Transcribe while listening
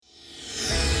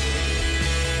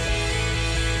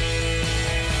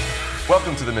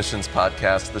Welcome to the Missions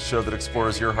Podcast, the show that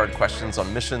explores your hard questions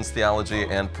on missions, theology,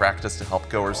 and practice to help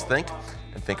goers think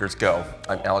and thinkers go.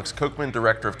 I'm Alex Kochman,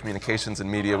 Director of Communications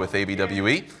and Media with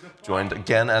ABWE, joined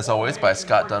again, as always, by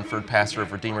Scott Dunford, pastor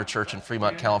of Redeemer Church in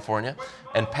Fremont, California,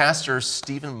 and Pastor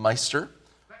Stephen Meister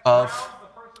of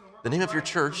the name of your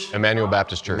church? Emmanuel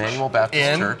Baptist Church. Emmanuel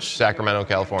Baptist Church. Sacramento,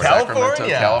 California. Sacramento,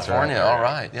 California. Right. All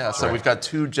right. Yeah. So we've got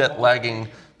two jet-lagging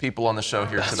people on the show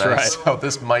here today. Right. So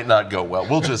this might not go well.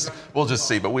 We'll just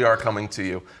see. But we are coming to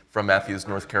you from Matthews,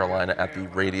 North Carolina, at the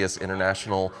Radius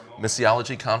International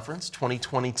Missiology Conference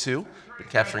 2022. Been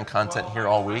capturing content here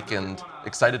all week, and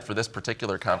excited for this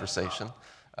particular conversation.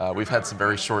 We've had some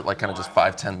very short, like kind of just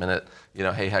 5-10 minute,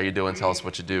 hey, how you doing? Tell us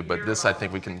what you do. But this, I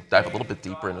think we can dive a little bit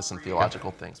deeper into some theological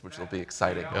things, which will be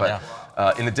exciting. Yeah.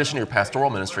 But in addition to your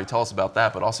pastoral ministry, tell us about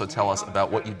that, but also tell us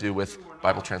about what you do with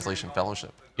Bible Translation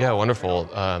Fellowship. Yeah, wonderful.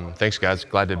 Thanks, guys.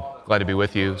 Glad to be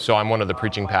with you. So I'm one of the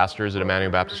preaching pastors at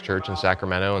Emmanuel Baptist Church in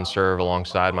Sacramento and serve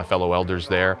alongside my fellow elders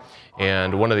there.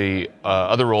 And one of the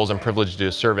other roles I'm privileged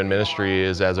to serve in ministry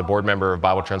is as a board member of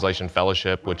Bible Translation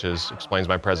Fellowship, which explains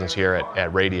my presence here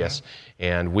at Radius.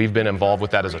 And we've been involved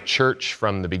with that as a church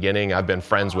from the beginning. I've been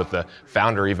friends with the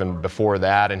founder even before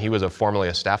that, and he was formerly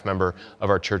a staff member of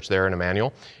our church there in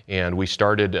Emmanuel. And we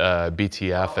started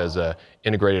BTF as a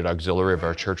integrated auxiliary of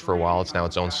our church for a while. It's now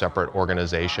its own separate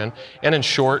organization. And in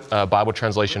short, Bible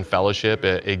Translation Fellowship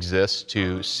exists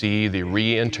to see the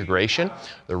reintegration,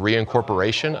 the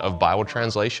reincorporation of Bible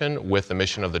translation with the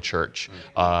mission of the church,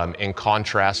 in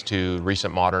contrast to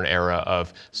recent modern era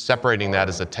of separating that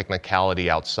as a technicality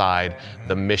outside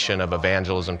the mission of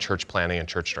evangelism, church planting, and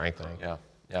church strengthening.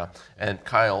 Yeah. And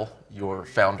Kyle, your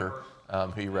founder,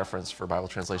 who you referenced for Bible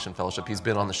Translation Fellowship, he's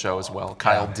been on the show as well.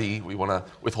 Kyle D. We want to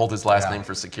withhold his last name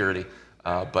for security,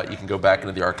 but you can go back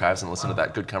into the archives and listen to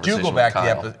that good conversation with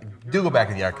Kyle. Do go back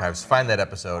in the archives, find that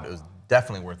episode. It was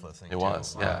definitely worth listening to. It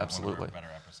was, yeah, absolutely. Better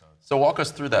episodes. So walk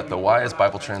us through that, though. Why is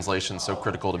Bible translation so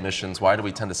critical to missions? Why do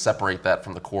we tend to separate that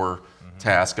from the core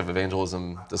task of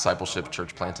evangelism, discipleship,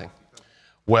 church planting?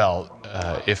 Well,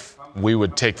 if we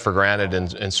would take for granted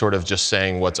and sort of just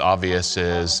saying what's obvious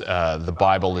is the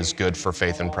Bible is good for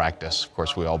faith and practice. Of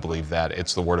course, we all believe that.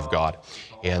 It's the Word of God.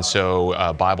 And so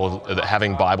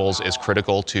having Bibles is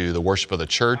critical to the worship of the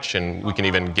church, and we can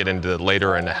even get into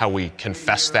later and how we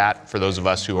confess that for those of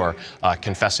us who are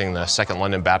confessing the Second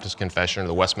London Baptist Confession or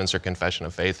the Westminster Confession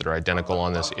of Faith that are identical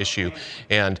on this issue.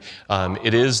 And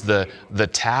it is the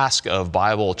task of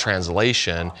Bible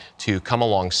translation to come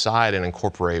alongside and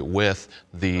incorporate with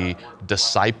the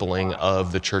discipling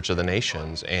of the Church of the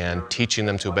Nations and teaching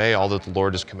them to obey all that the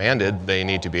Lord has commanded. They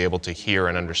need to be able to hear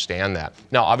and understand that.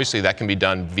 Now, obviously, that can be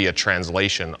done via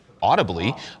translation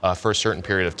audibly for a certain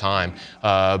period of time,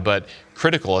 but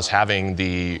critical is having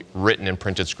the written and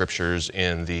printed scriptures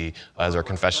in the, as our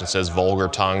confession says, vulgar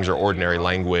tongues or ordinary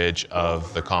language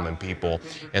of the common people.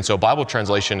 And so Bible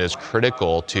translation is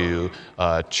critical to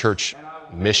church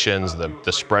missions,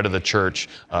 the spread of the church,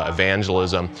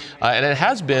 evangelism. And it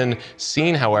has been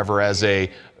seen, however, as a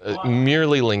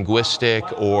merely linguistic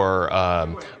or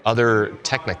other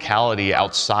technicality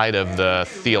outside of the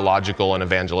theological and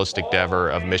evangelistic endeavor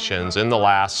of missions in the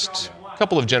last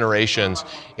couple of generations.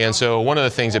 And so one of the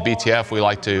things at BTF we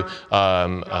like to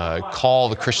call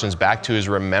the Christians back to is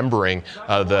remembering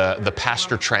the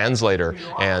pastor translator,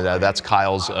 and that's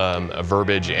Kyle's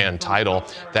verbiage and title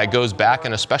that goes back,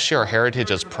 and especially our heritage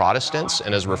as Protestants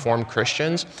and as Reformed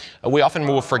Christians. We often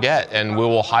will forget, and we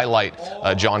will highlight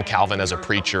John Calvin as a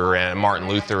preacher and Martin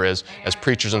Luther as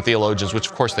preachers and theologians, which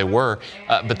of course they were,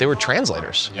 but they were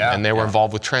translators, and they were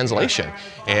involved with translation.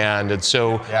 And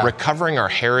so recovering our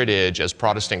heritage as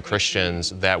Protestant Christians,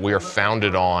 that we are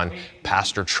founded on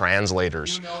pastor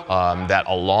translators, that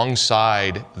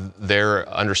alongside their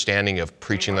understanding of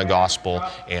preaching the gospel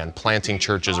and planting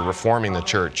churches and reforming the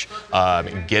church,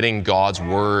 getting God's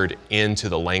word into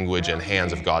the language and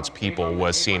hands of God's people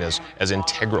was seen as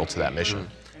integral to that mission.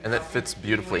 And that fits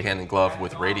beautifully hand in glove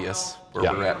with Radius,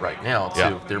 where we're at right now,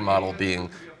 too. Their model being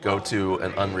go to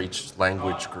an unreached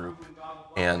language group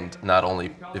and not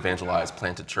only evangelize,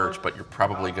 plant a church, but you're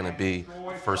probably going to be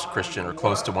the first Christian or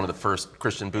close to one of the first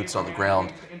Christian boots on the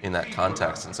ground in that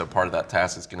context. And so part of that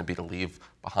task is going to be to leave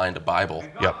behind a Bible,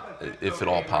 if at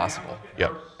all possible.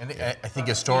 And I think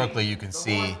historically you can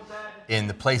see in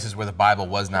the places where the Bible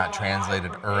was not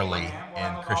translated early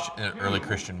in early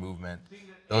Christian movement,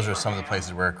 those are some of the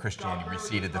places where Christianity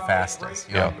receded the fastest.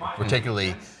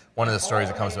 Particularly, one of the stories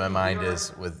that comes to my mind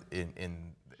is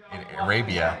in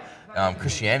Arabia.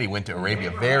 Christianity went to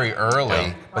Arabia very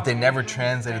early, but they never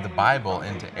translated the Bible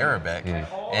into Arabic.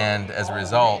 And as a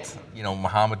result,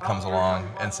 Muhammad comes along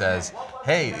and says,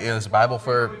 hey, there's a Bible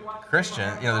for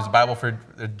Christian, there's a Bible for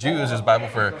the Jews, there's a Bible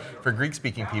for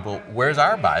Greek-speaking people. Where's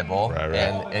our Bible? Right.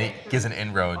 And he gives an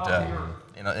inroad to,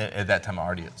 at that time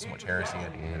already so much heresy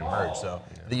had emerged. So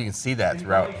I think you can see that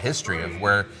throughout history of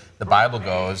where the Bible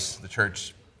goes, the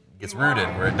church gets rooted.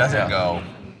 Where it doesn't go,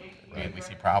 we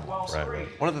see problems. Right.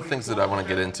 One of the things that I want to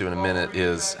get into in a minute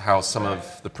is how some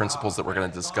of the principles that we're going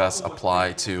to discuss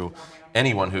apply to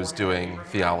anyone who's doing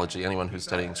theology, anyone who's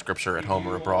studying Scripture at home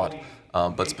or abroad.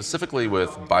 But specifically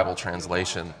with Bible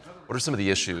translation, what are some of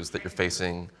the issues that you're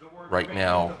facing right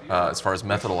now as far as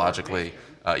methodologically?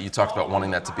 You talked about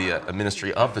wanting that to be a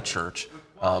ministry of the church,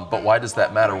 but why does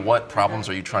that matter? What problems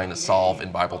are you trying to solve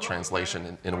in Bible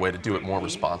translation in a way to do it more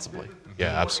responsibly?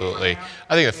 Yeah, absolutely.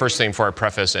 I think the first thing before I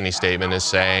preface any statement is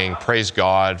saying praise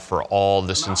God for all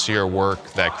the sincere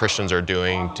work that Christians are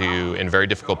doing in very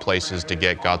difficult places to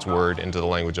get God's word into the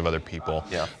language of other people.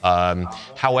 Yeah.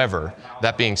 However,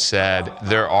 that being said,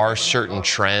 there are certain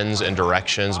trends and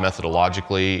directions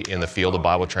methodologically in the field of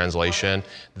Bible translation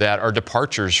that are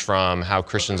departures from how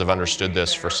Christians have understood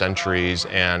this for centuries,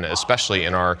 and especially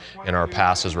in our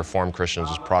past as Reformed Christians,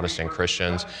 as Protestant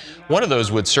Christians. One of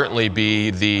those would certainly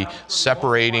be the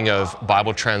separating of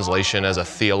Bible translation as a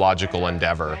theological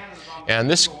endeavor. And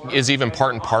this is even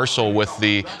part and parcel with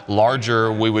the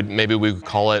larger, we would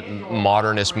call it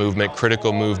modernist movement,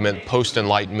 critical movement,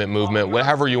 post-enlightenment movement,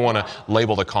 whatever you want to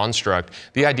label the construct.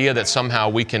 The idea that somehow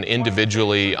we can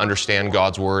individually understand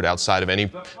God's word outside of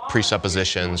any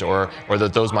presuppositions, or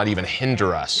that those might even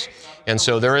hinder us. And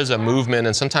so there is a movement,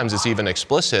 and sometimes it's even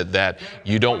explicit, that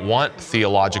you don't want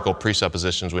theological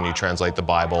presuppositions when you translate the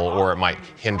Bible, or it might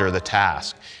hinder the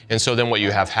task. And so then what you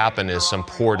have happen is some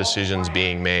poor decisions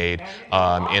being made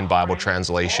in Bible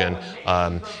translation.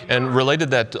 And related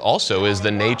to that also is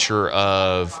the nature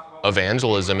of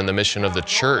evangelism and the mission of the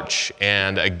church.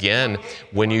 And again,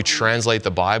 when you translate the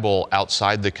Bible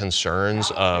outside the concerns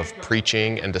of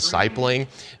preaching and discipling,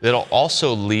 it'll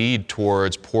also lead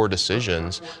towards poor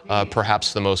decisions.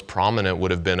 Perhaps the most prominent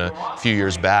would have been a few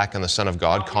years back in the Son of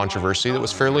God controversy that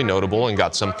was fairly notable and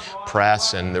got some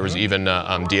press, and there was even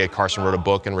D.A. Carson wrote a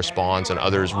book in response, and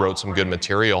others wrote some good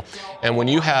material. And when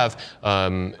you have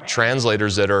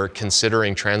translators that are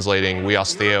considering translating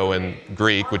Weos Theo in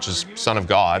Greek, which is Son of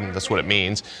God, that's what it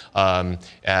means,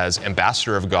 as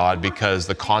ambassador of God, because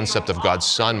the concept of God's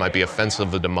Son might be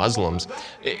offensive to Muslims.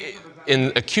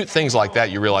 In acute things like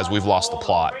that, you realize we've lost the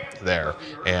plot there.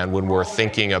 And when we're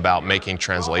thinking about making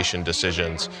translation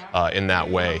decisions in that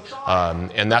way,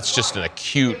 and that's just an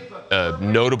acute,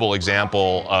 notable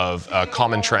example of a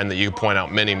common trend that you point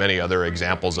out many, many other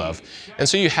examples of. And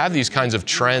so you have these kinds of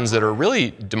trends that are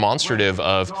really demonstrative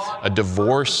of a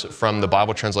divorce from the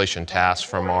Bible translation task,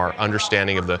 from our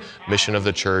understanding of the mission of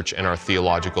the church and our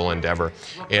theological endeavor,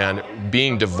 and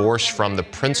being divorced from the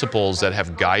principles that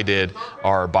have guided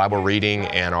our Bible reading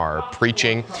and our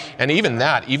preaching. And even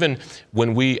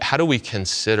how do we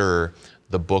consider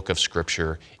the book of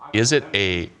Scripture? Is it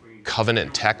a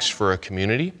covenant text for a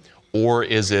community, or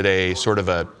is it a sort of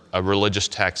a religious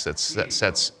text that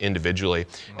sets individually?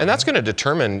 And that's going to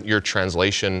determine your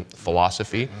translation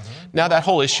philosophy. Now, that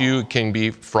whole issue can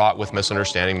be fraught with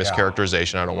misunderstanding,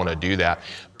 mischaracterization. I don't want to do that.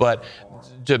 But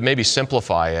to maybe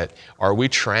simplify it, are we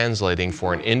translating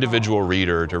for an individual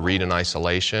reader to read in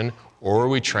isolation, or are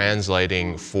we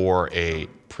translating for a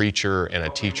preacher and a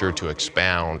teacher to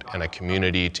expound and a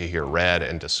community to hear read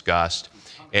and discussed?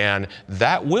 And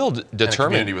that will determine... And a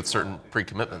community with certain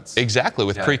pre-commitments. Exactly,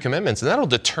 with pre-commitments. And that'll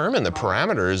determine the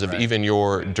parameters of even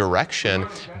your direction.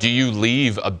 Do you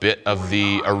leave a bit of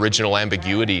the original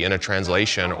ambiguity in a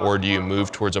translation, or do you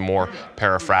move towards a more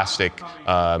paraphrastic,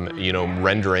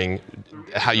 rendering,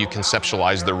 how you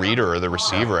conceptualize the reader or the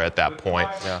receiver at that point?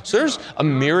 Yeah. So there's a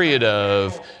myriad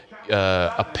of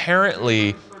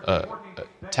apparently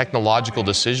technological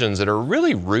decisions that are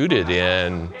really rooted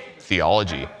in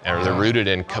theology, and they're rooted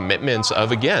in commitments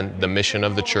of, again, the mission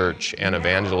of the church and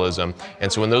evangelism. And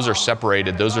so when those are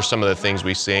separated, those are some of the things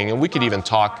we sing. And we could even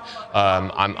talk,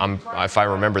 if I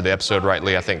remember the episode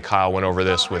rightly, I think Kyle went over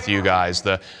this with you guys,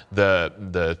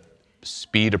 the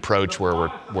speed approach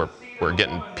where we're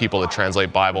getting people to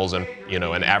translate Bibles and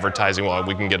advertising, well,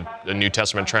 we can get a New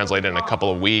Testament translated in a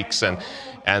couple of weeks.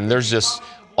 And there's just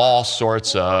all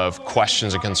sorts of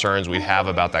questions and concerns we have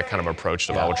about that kind of approach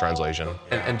to Bible translation.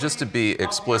 And just to be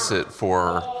explicit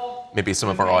for maybe some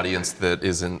of our audience that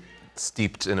isn't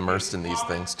steeped and immersed in these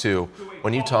things too,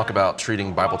 when you talk about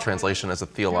treating Bible translation as a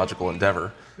theological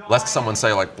endeavor, lest someone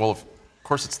say well, of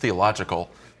course it's theological,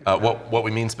 What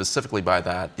we mean specifically by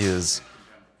that is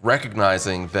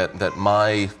recognizing that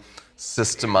my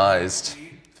systemized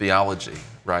theology,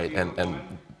 right, and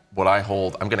what I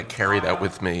hold, I'm going to carry that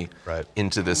with me Right.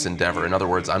 into this endeavor. In other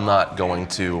words, I'm not going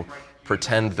to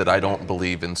pretend that I don't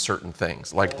believe in certain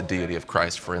things, like the deity of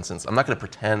Christ, for instance. I'm not going to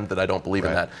pretend that I don't believe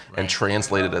in Right. that and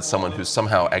translate it as someone who's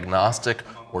somehow agnostic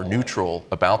or neutral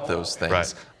about those things.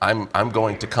 Right. I'm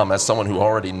going to come as someone who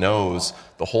already knows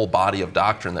the whole body of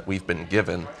doctrine that we've been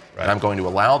given, Right. and I'm going to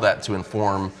allow that to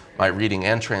inform my reading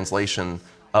and translation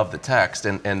of the text,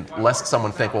 and lest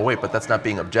someone think, well, wait, but that's not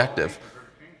being objective.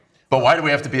 But why do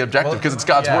we have to be objective? Because it's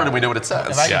God's word and we know what it says.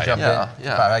 If I can Yeah, jump yeah. in,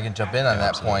 if I can jump in on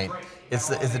that point, it's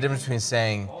the difference between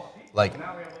saying, like,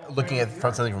 looking at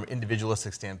something from an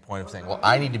individualistic standpoint of saying, well,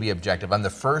 I need to be objective. I'm the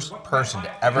first person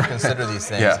to ever consider these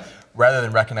things, Yeah. rather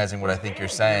than recognizing what I think you're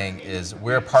saying is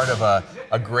we're part of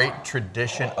a great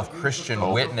tradition of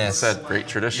Christian witness. Said great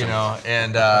tradition. You know,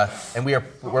 and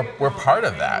we're part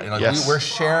of that. You know, Yes. we're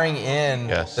sharing in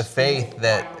Yes. the faith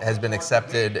that has been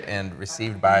accepted and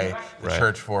received by the Right.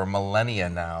 church for millennia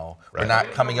now. Right. We're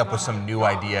not coming up with some new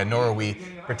idea, nor are we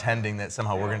pretending that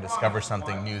somehow we're going to discover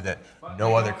something new that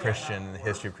no other Christian in the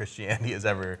history of Christianity has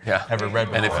ever read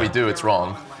before. And if we do, it's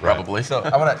wrong, probably. So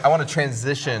I want to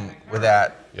transition with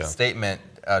that Yeah. statement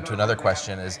to another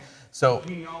question is, so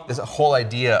this whole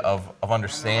idea of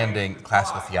understanding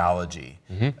classical theology,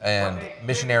 and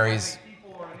missionaries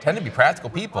tend to be practical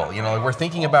people. You know, we're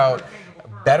thinking about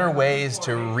better ways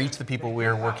to reach the people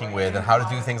we're working with and how to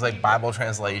do things like Bible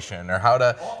translation or how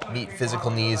to meet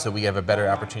physical needs so we have a better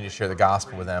opportunity to share the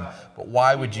gospel with them. But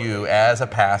why would you, as a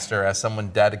pastor, as someone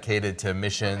dedicated to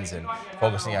missions and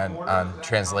focusing on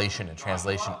translation and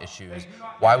translation issues,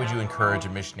 why would you encourage a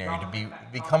missionary to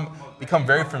become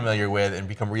very familiar with and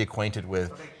become reacquainted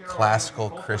with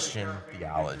classical Christian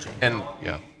theology?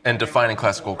 And defining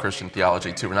classical Christian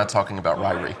theology, too. We're not talking about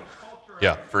Ryrie,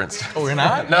 Yeah. for instance. Oh, we're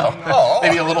not? No. Oh.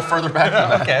 Maybe a little further back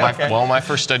than that. Okay. Well, my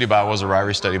first study Bible was a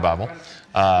Ryrie study Bible.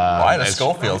 I had a It's-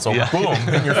 Schofield, so boom,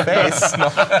 in your face.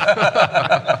 No.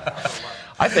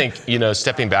 I think,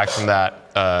 stepping back from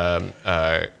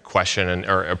that question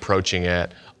or approaching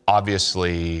it,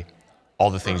 obviously, all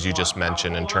the things you just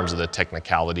mentioned in terms of the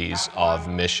technicalities of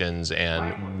missions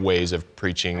and ways of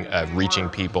preaching, reaching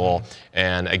people.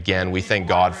 And again, we thank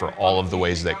God for all of the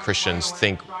ways that Christians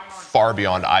think far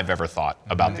beyond I've ever thought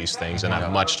about these things and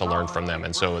have much to learn from them.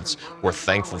 And so we're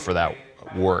thankful for that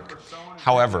work.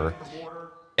 However,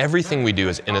 everything we do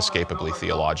is inescapably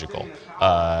theological.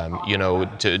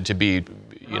 To be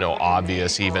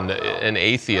obvious, even an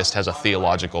atheist has a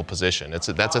theological position.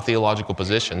 That's a theological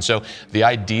position. So the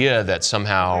idea that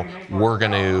somehow we're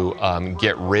going to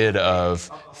get rid of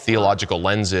theological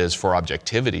lenses for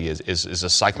objectivity is a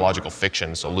psychological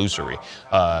fiction. It's illusory.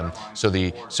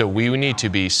 So we need to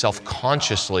be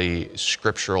self-consciously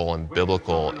scriptural and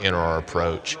biblical in our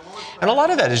approach. And a lot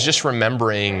of that is just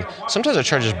remembering, sometimes I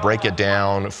try to just break it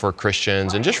down for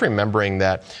Christians and just remembering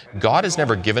that God has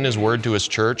never given His word to His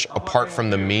church apart from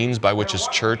the means by which His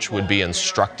church would be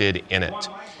instructed in it.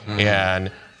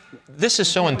 And this is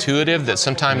so intuitive that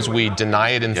sometimes we deny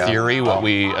it in theory what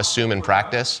we assume in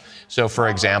practice. So for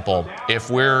example, if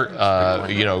we're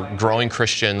growing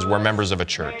Christians, we're members of a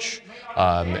church.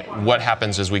 What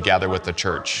happens as we gather with the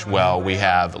church? Well, we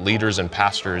have leaders and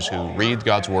pastors who read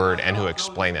God's word and who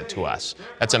explain it to us.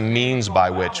 That's a means by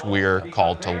which we're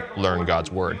called to learn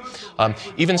God's word.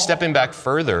 Even stepping back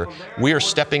further, we are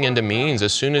stepping into means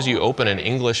as soon as you open an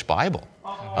English Bible.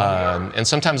 And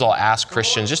sometimes I'll ask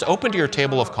Christians, just open to your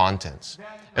table of contents.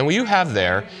 And what you have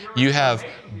there, you have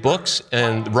books,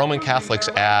 and Roman Catholics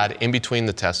add in between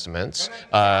the Testaments.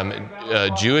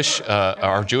 Our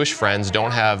Jewish friends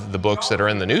don't have the books that are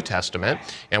in the New Testament,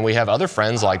 and we have other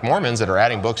friends like Mormons that are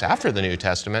adding books after the New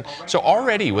Testament. So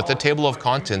already with the table of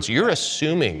contents, you're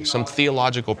assuming some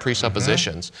theological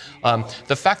presuppositions.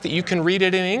 The fact that you can read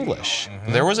it in English.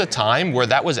 There was a time where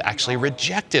that was actually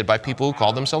rejected by people who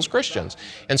called themselves Christians.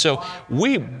 And so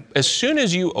as soon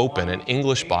as you open an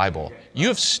English Bible, you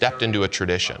have stepped into a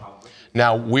tradition.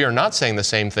 Now, we are not saying the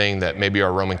same thing that maybe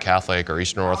our Roman Catholic or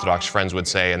Eastern Orthodox friends would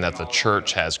say, and that the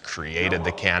church has created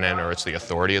the canon or it's the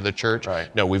authority of the church.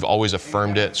 Right. No, we've always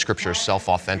affirmed it. Scripture is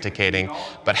self-authenticating.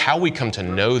 But how we come to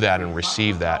know that and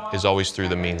receive that is always through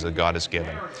the means that God has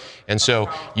given. And so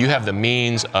you have the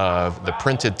means of the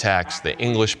printed text, the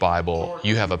English Bible,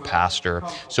 you have a pastor.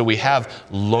 So we have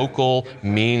local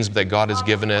means that God has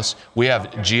given us. We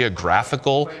have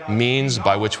geographical means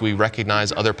by which we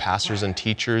recognize other pastors and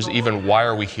teachers. Even why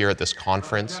are we here at this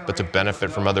conference? But to benefit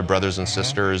from other brothers and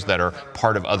sisters that are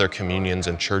part of other communions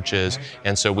and churches.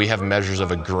 And so we have measures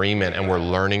of agreement and we're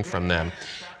learning from them.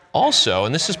 Also,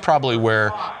 and this is probably where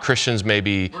Christians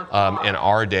maybe in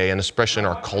our day, and especially in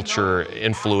our culture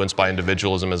influenced by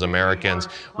individualism as Americans,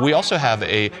 we also have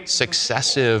a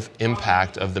successive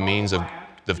impact of the means of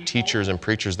teachers and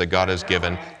preachers that God has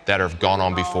given that have gone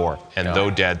on before, and though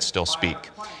dead, still speak.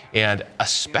 And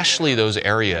especially those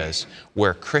areas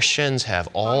where Christians have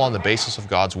all on the basis of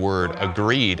God's word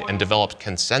agreed and developed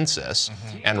consensus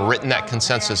and written that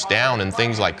consensus down in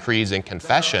things like creeds and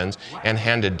confessions and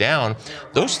handed down,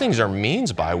 those things are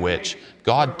means by which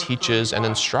God teaches and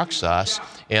instructs us,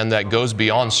 and that goes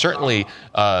beyond certainly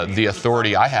the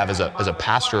authority I have as a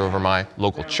pastor over my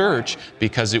local church,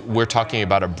 because we're talking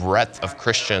about a breadth of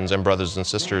Christians and brothers and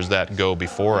sisters that go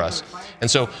before us.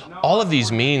 And so all of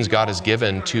these means God has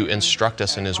given to instruct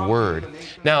us in His Word.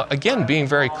 Now, again, being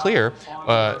very clear,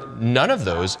 none of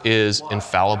those is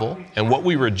infallible, and what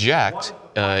we reject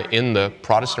in the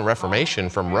Protestant Reformation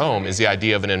from Rome is the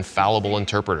idea of an infallible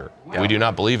interpreter. We do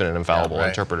not believe in an infallible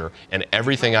interpreter. And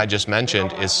everything I just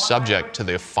mentioned is subject to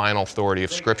the final authority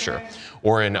of Scripture.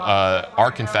 Or in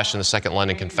our confession, the Second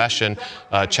London Confession,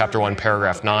 chapter 1,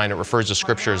 paragraph 9, it refers to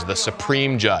Scripture as the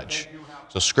supreme judge.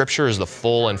 So Scripture is the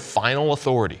full and final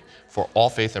authority for all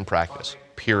faith and practice,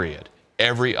 period.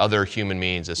 Every other human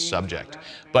means is subject.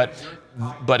 But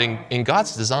in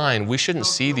God's design, we shouldn't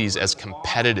see these as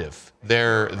competitive.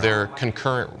 They're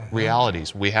concurrent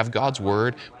realities. We have God's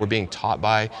Word. We're being taught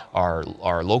by our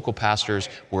local pastors.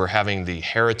 We're having the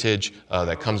heritage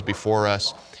that comes before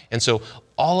us. And so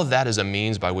all of that is a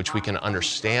means by which we can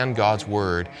understand God's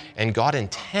Word, and God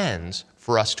intends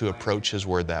for us to approach His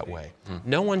Word that way.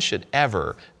 No one should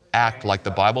ever act like the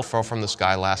Bible fell from the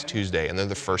sky last Tuesday and they're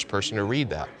the first person to read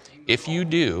that. If you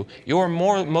do, you're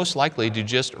most likely to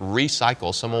just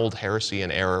recycle some old heresy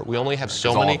and error. We only have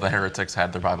so many. All of the heretics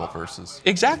had their Bible verses.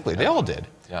 Exactly, they all did.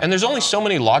 Yeah. And there's only so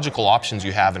many logical options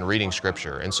you have in reading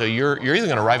Scripture. And so you're either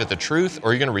going to arrive at the truth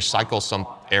or you're going to recycle some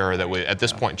error that at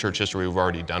this point in church history we've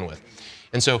already done with.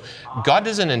 And so God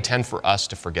doesn't intend for us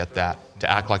to forget that, to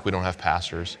act like we don't have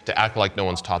pastors, to act like no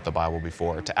one's taught the Bible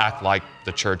before, to act like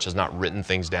the church has not written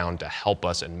things down to help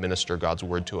us administer God's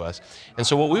Word to us. And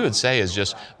so what we would say is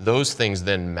just those things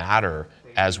then matter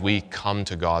as we come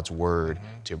to God's Word,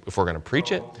 if we're going to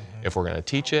preach it, if we're going to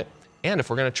teach it, and if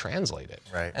we're going to translate it.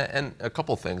 Right. And a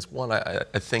couple things. One, I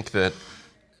think that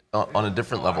on a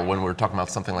different level, when we're talking about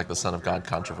something like the Son of God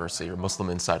controversy or Muslim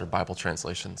Insider Bible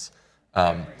translations,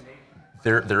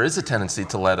 there is a tendency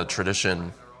to let a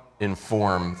tradition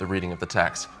inform the reading of the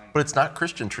text, but it's not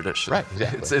Christian tradition. Right,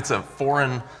 exactly. It's a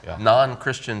foreign,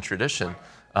 non-Christian tradition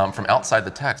from outside the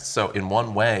text. So in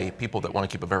one way, people that want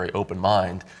to keep a very open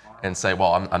mind and say,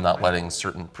 well, I'm not letting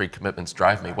certain pre-commitments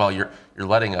drive me. Well, you're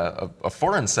letting a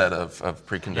foreign set of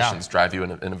preconditions drive you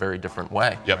in a very different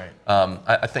way. Yep.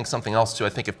 I think something else too, I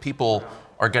think if people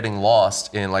are getting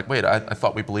lost in like, wait, I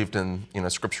thought we believed in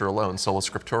Scripture alone, sola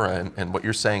scriptura, and what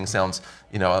you're saying sounds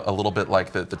a little bit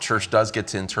like the church does get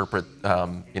to interpret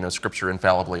Scripture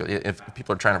infallibly. If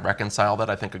people are trying to reconcile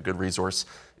that, I think a good resource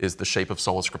is The Shape of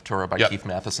Sola Scriptura by Keith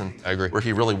Matheson. I agree. Where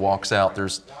he really walks out.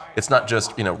 It's not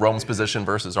just Rome's position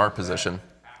versus our position.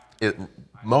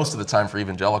 Most of the time for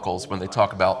evangelicals, when they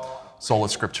talk about sola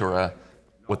scriptura,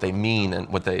 what they mean and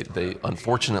what they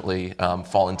unfortunately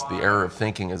fall into the error of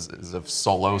thinking is of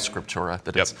solo scriptura,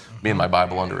 that it's me and my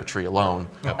Bible under a tree alone,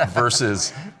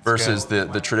 versus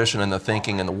the tradition and the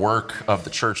thinking and the work of the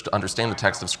church to understand the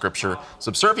text of Scripture,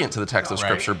 subservient to the text of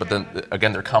Scripture, but then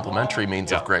again they're complementary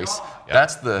means of grace.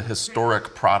 That's the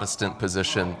historic Protestant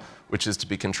position, which is to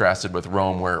be contrasted with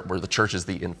Rome, where the church is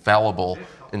the infallible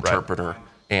interpreter.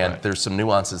 And there's some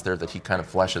nuances there that he kind of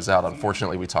fleshes out.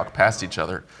 Unfortunately, we talk past each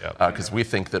other because we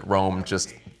think that Rome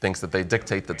just thinks that they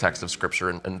dictate the text of Scripture,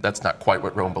 and that's not quite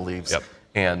what Rome believes.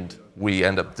 And we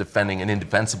end up defending an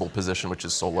indefensible position, which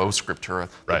is solo scriptura,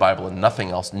 the Bible and nothing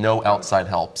else, no outside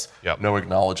helps, no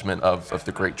acknowledgement of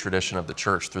the great tradition of the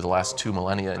church through the last 2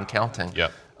 millennia and counting.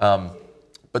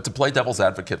 But to play devil's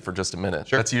advocate for just a minute,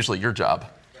 that's usually your job.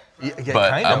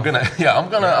 But I'm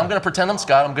gonna pretend I'm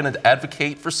Scott. I'm gonna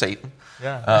advocate for Satan.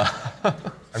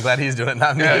 I'm glad he's doing it,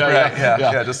 not me.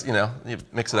 Just you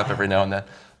mix it up every now and then.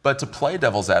 But to play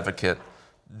devil's advocate,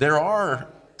 there are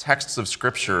texts of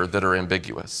Scripture that are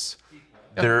ambiguous.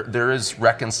 There is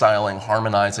reconciling,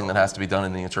 harmonizing that has to be done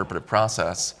in the interpretive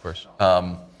process. Of course.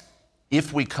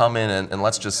 If we come in and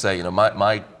let's just say,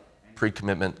 my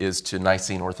pre-commitment is to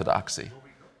Nicene orthodoxy.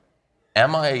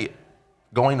 Am I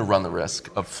going to run the risk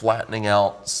of flattening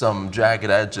out some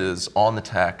jagged edges on the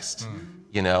text,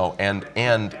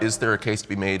 and is there a case to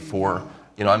be made for,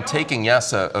 I'm taking,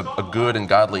 yes, a good and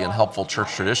godly and helpful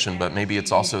church tradition, but maybe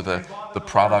it's also the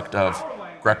product of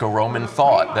Greco-Roman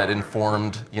thought that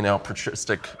informed,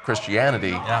 patristic Christianity,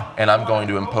 Yeah. and I'm going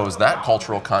to impose that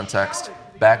cultural context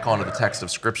back onto the text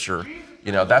of Scripture.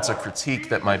 That's a critique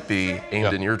that might be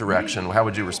aimed in your direction. How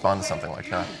would you respond to something like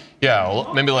that? Yeah,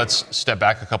 well, maybe let's step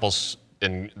back a couple.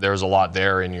 And there's a lot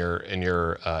there in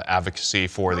your advocacy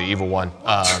for the evil one.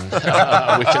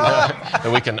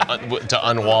 We can to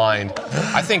unwind.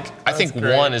 I think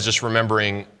one is just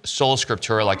remembering sola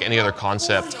scriptura, like any other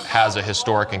concept, has a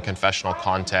historic and confessional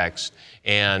context,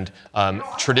 and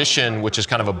tradition, which is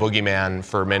kind of a boogeyman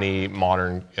for many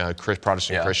modern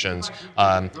Protestant Christians,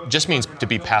 just means to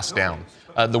be passed down.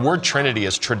 The word Trinity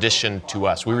is tradition to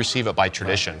us. We receive it by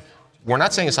tradition. We're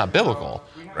not saying it's not biblical.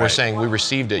 We're saying we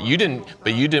received it. You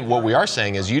didn't. What we are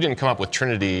saying is you didn't come up with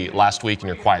Trinity last week in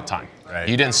your quiet time. Right.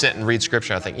 You didn't sit and read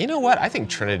Scripture and think, you know what? I think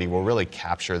Trinity will really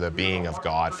capture the being of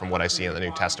God from what I see in the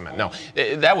New Testament. No,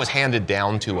 that was handed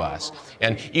down to us.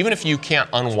 And even if you can't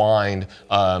unwind,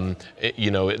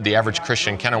 the average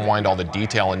Christian can't unwind all the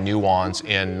detail and nuance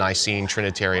in Nicene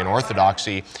Trinitarian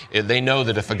orthodoxy. They know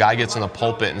that if a guy gets in the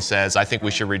pulpit and says, I think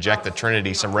we should reject the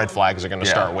Trinity, some red flags are going to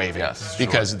start waving. Yes,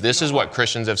 because this is what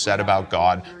Christians have said about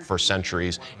God for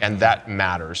centuries, and that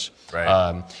matters.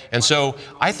 Right. And so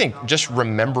I think just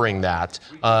remembering that,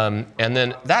 and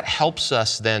then that helps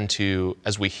us then to,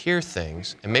 as we hear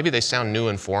things, and maybe they sound new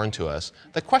and foreign to us,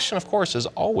 the question, of course, is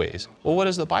always, well, what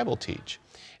does the Bible teach?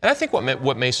 And I think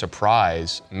what may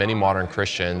surprise many modern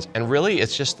Christians, and really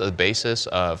it's just the basis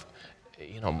of,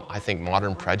 I think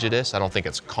modern prejudice. I don't think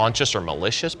it's conscious or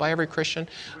malicious by every Christian,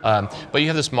 but you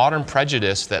have this modern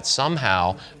prejudice that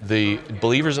somehow the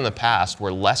believers in the past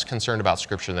were less concerned about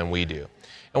Scripture than we do.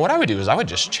 And what I would do is I would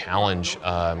just challenge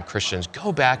Christians,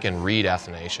 go back and read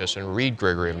Athanasius and read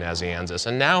Gregory of Nazianzus.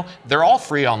 And now they're all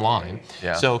free online.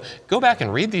 Yeah. So go back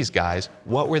and read these guys.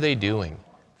 What were they doing?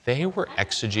 They were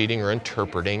exegeting or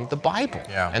interpreting the Bible.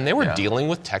 Yeah. And they were dealing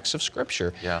with texts of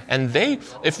Scripture. Yeah. And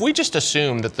if we just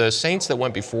assume that the saints that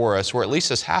went before us were at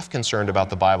least as half concerned about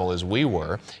the Bible as we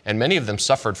were, and many of them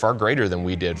suffered far greater than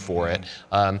we did for it,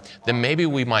 then maybe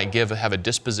we might have a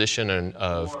disposition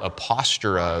of a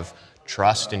posture of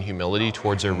trust and humility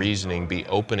towards their reasoning, be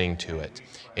opening to it,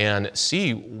 and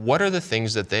see what are the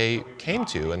things that they came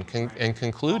to and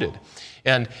concluded.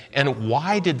 And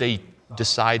why did they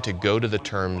decide to go to the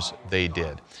terms they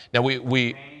did? Now,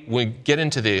 we get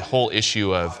into the whole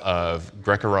issue of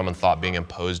Greco-Roman thought being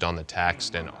imposed on the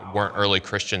text, and weren't early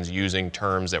Christians using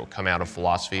terms that would come out of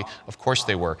philosophy? Of course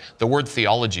they were. The word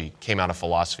theology came out of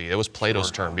philosophy. It was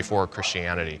Plato's term before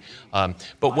Christianity. But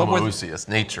what Homoousios,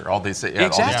 nature, all these all these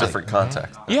Exactly. different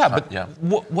contexts. Yeah, but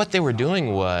what they were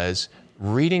doing was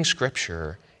reading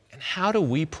Scripture, and how do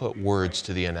we put words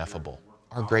to the ineffable,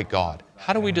 our great God?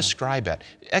 How do we describe it?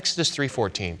 Exodus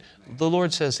 3:14, the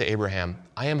Lord says to Abraham,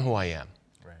 I am who I am.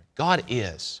 Right. God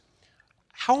is.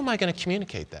 How am I going to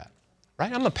communicate that?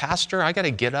 Right? I'm a pastor. I got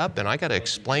to get up and I got to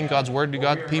explain God's word to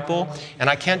God's people,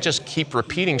 and I can't just keep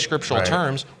repeating scriptural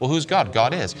terms. Well, who's God?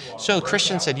 God is. So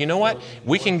Christians said, you know what?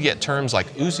 We can get terms like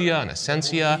ousia and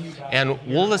essentia, and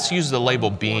let's use the label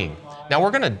being. Now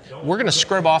we're gonna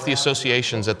scrub off the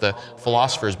associations that the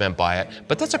philosophers meant by it,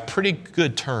 but that's a pretty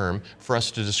good term for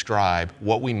us to describe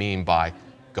what we mean by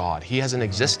God. He has an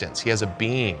existence. He has a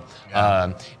being.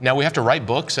 Yeah. Now we have to write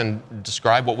books and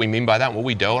describe what we mean by that and what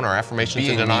we don't, our affirmations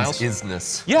and Being denials. means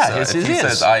isness. Yeah, so it if he is.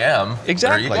 says I am,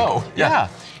 Exactly. there you go. Yeah.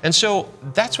 And so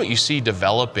that's what you see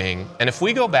developing. And if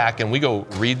we go back and we go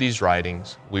read these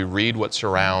writings, we read what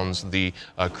surrounds the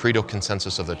creedal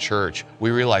consensus of the church,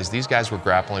 we realize these guys were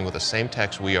grappling with the same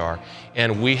text we are.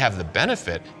 And we have the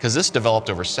benefit, because this developed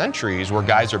over centuries, where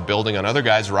guys are building on other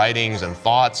guys' writings and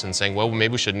thoughts and saying, well,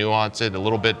 maybe we should nuance it a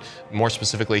little bit more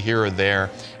specifically here or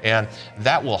there. And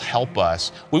that will help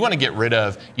us. We want to get rid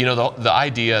of, the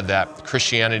idea that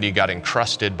Christianity got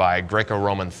encrusted by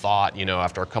Greco-Roman thought,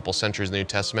 after a couple centuries in the New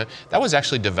Testament. That was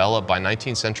actually developed by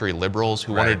 19th century liberals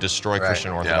who wanted to destroy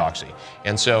Christian orthodoxy.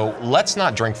 And so let's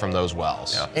not drink from those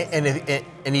wells. Yeah.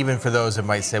 And even for those that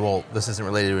might say, well, this isn't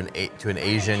related to an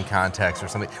Asian context or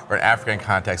something, or an African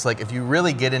context. Like, if you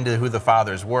really get into who the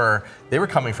fathers were, they were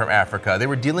coming from Africa. They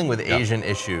were dealing with Asian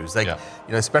issues. Like,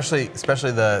 especially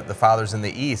the fathers in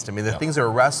the East. I mean, the things they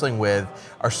were wrestling with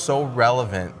are so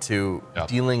relevant to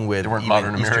dealing with weren't even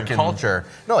modern Eastern American culture.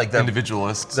 No, like the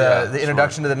individualists. The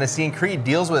introduction to the Nicene Creed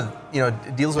deals with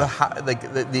how,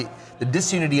 like the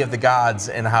disunity of the gods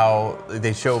and how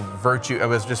they show virtue. I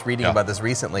was just reading about this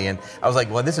recently, and I was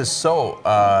like, well, this is so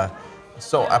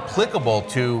applicable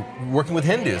to working with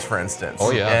Hindus, for instance.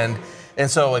 Oh yeah. And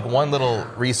so, like, one little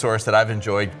resource that I've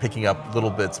enjoyed picking up little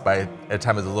bits by at a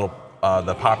time as a little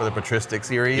the popular patristic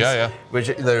series. Yeah. Which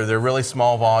they're really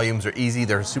small volumes. They're easy.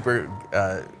 They're super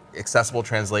accessible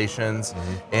translations,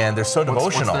 and they're so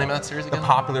devotional. What's the name of that series again? The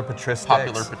popular patristics.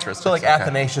 Popular patristics. So like okay.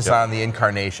 Athanasius on the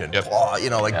Incarnation.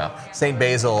 Yep. Saint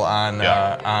Basil on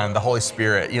the Holy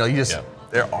Spirit.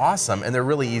 They're awesome, and they're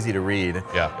really easy to read.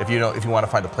 Yeah. If you want to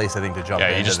find a place, I think, to jump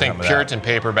in. Yeah, you just think Puritan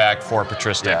paperback for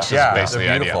patristics is basically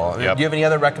they're the beautiful. idea. Yep. Do you have any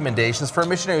other recommendations for a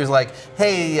missionary who's like,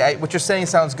 hey, what you're saying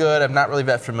sounds good, I'm not really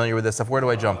that familiar with this stuff, where do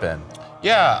I jump in?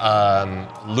 Yeah,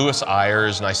 Lewis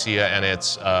Ayers, Nicaea and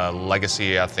its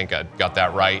legacy, I think I got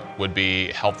that right, would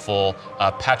be helpful.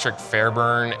 Patrick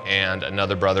Fairburn and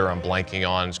another brother I'm blanking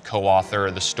on, co-author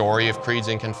The Story of Creeds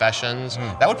and Confessions.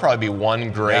 That would probably be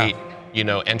one great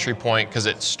entry point, because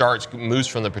it moves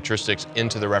from the patristics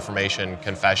into the Reformation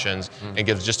confessions and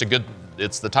gives just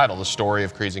it's the title, The Story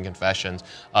of Creeds and Confessions.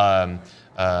 I'm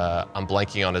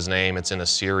blanking on his name. It's in a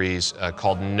series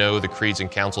called Know the Creeds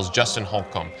and Councils. Justin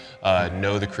Holcomb,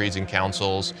 Know the Creeds and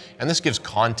Councils. And this gives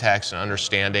context and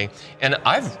understanding. And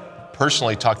I've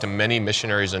personally talked to many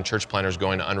missionaries and church planners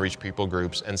going to unreached people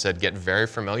groups and said, get very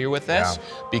familiar with this,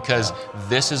 because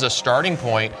this is a starting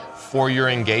point for your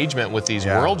engagement with these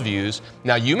worldviews.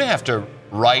 Now, you may have to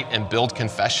write and build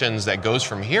confessions that goes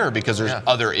from here, because there's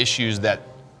other issues that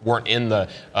weren't in the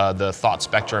thought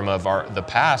spectrum of the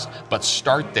past, but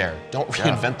start there. Don't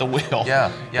reinvent the wheel.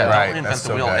 Don't reinvent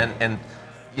the wheel. And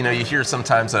you hear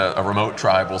sometimes a remote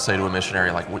tribe will say to a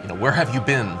missionary, like, where have you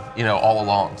been, all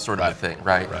along, sort of a thing,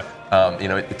 right?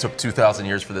 It took 2,000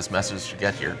 years for this message to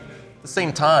get here. At the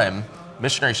same time,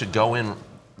 missionaries should go in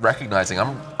recognizing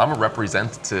I'm a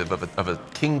representative of a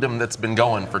kingdom that's been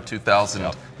going for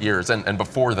 2,000 years, and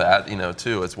before that,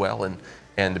 too, as well,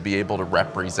 and to be able to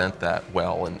represent that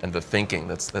well, and the thinking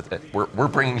that we're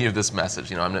bringing you this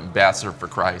message. I'm an ambassador for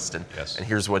Christ, and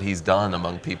here's what He's done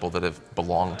among people that have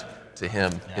belonged to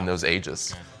Him in those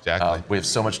ages. Exactly. We have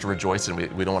so much to rejoice in.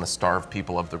 We don't want to starve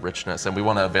people of the richness, and we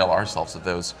want to avail ourselves of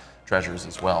those treasures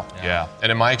as well. Yeah,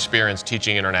 and in my experience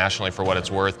teaching internationally, for what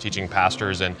it's worth, teaching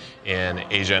pastors in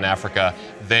Asia and Africa,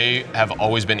 they have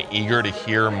always been eager to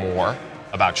hear more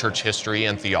about church history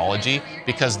and theology,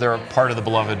 because they're part of the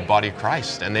beloved body of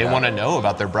Christ, and they want to know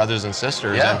about their brothers and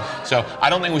sisters. And so I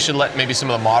don't think we should let maybe some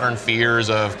of the modern fears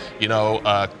of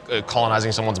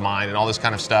colonizing someone's mind and all this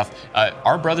kind of stuff.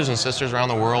 Our brothers and sisters around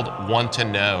the world want to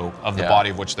know of the body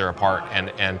of which they're a part,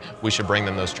 and we should bring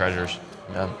them those treasures.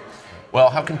 Yeah. Well,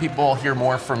 how can people hear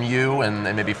more from you and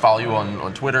maybe follow you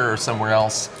on Twitter or somewhere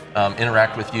else,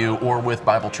 interact with you or with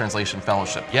Bible Translation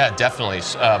Fellowship? Yeah, definitely.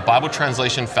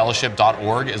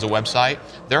 BibleTranslationFellowship.org is a website.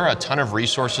 There are a ton of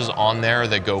resources on there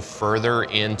that go further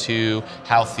into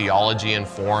how theology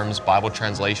informs Bible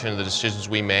translation and the decisions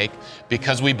we make.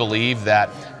 Because we believe that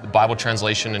Bible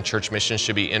translation and church mission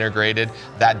should be integrated,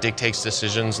 that dictates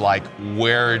decisions like,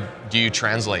 where do you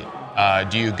translate?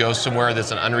 Do you go somewhere that's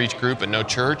an unreached group but no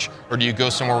church, or do you go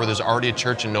somewhere where there's already a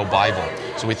church and no Bible?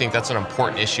 So we think that's an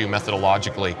important issue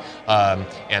methodologically,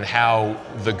 and how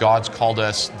the God's called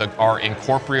us, our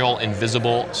incorporeal,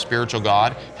 invisible, spiritual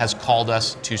God has called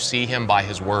us to see Him by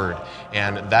His Word,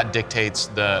 and that dictates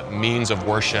the means of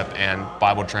worship and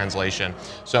Bible translation.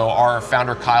 So our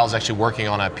founder Kyle is actually working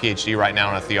on a PhD right now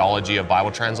in a theology of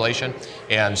Bible translation,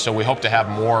 and so we hope to have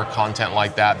more content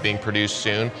like that being produced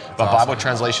soon. But Bible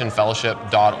Translation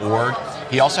Fellowship.org.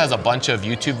 He also has a bunch of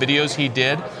YouTube videos he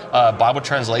did. Bible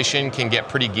translation can get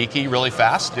pretty geeky really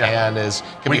fast, and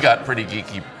we got pretty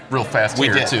geeky real fast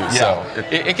here too. Yeah. So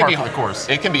it can be for the course.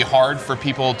 It can be hard for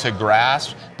people to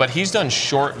grasp, but he's done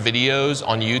short videos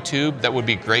on YouTube that would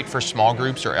be great for small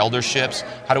groups or elderships.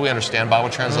 How do we understand Bible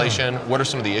translation? What are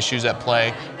some of the issues at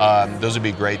play? Those would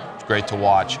be great to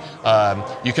watch.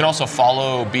 You can also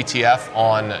follow BTF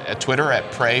on Twitter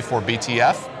at Pray for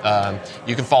BTF.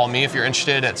 You can follow me if you're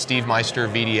interested at Steve Meister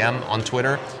VDM on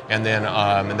Twitter, and then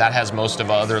and that has most of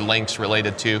other links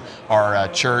related to our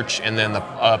church, and then the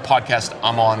podcast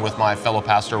I'm on with my fellow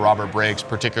pastor Robert Briggs,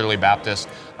 particularly Baptist,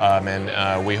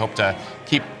 and we hope to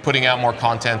keep putting out more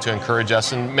content to encourage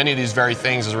us in many of these very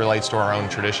things as it relates to our own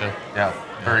tradition. Yeah,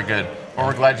 very good. Well,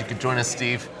 we're glad you could join us,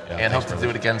 Steve, and hope to do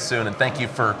it again soon. And thank you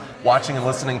for watching and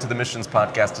listening to the Missions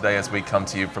Podcast today as we come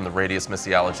to you from the Radius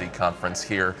Missiology Conference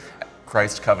here at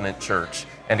Christ Covenant Church.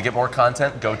 And to get more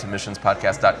content, go to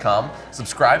missionspodcast.com.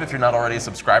 Subscribe if you're not already a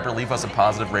subscriber. Leave us a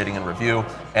positive rating and review,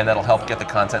 and that'll help get the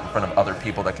content in front of other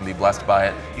people that can be blessed by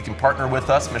it. You can partner with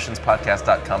us,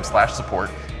 missionspodcast.com/support.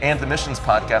 And the Missions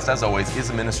Podcast, as always, is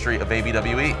a ministry of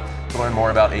ABWE. To learn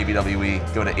more about ABWE,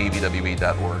 go to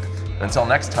abwe.org. Until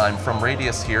next time, from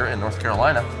Radius here in North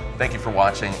Carolina, thank you for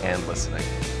watching and listening.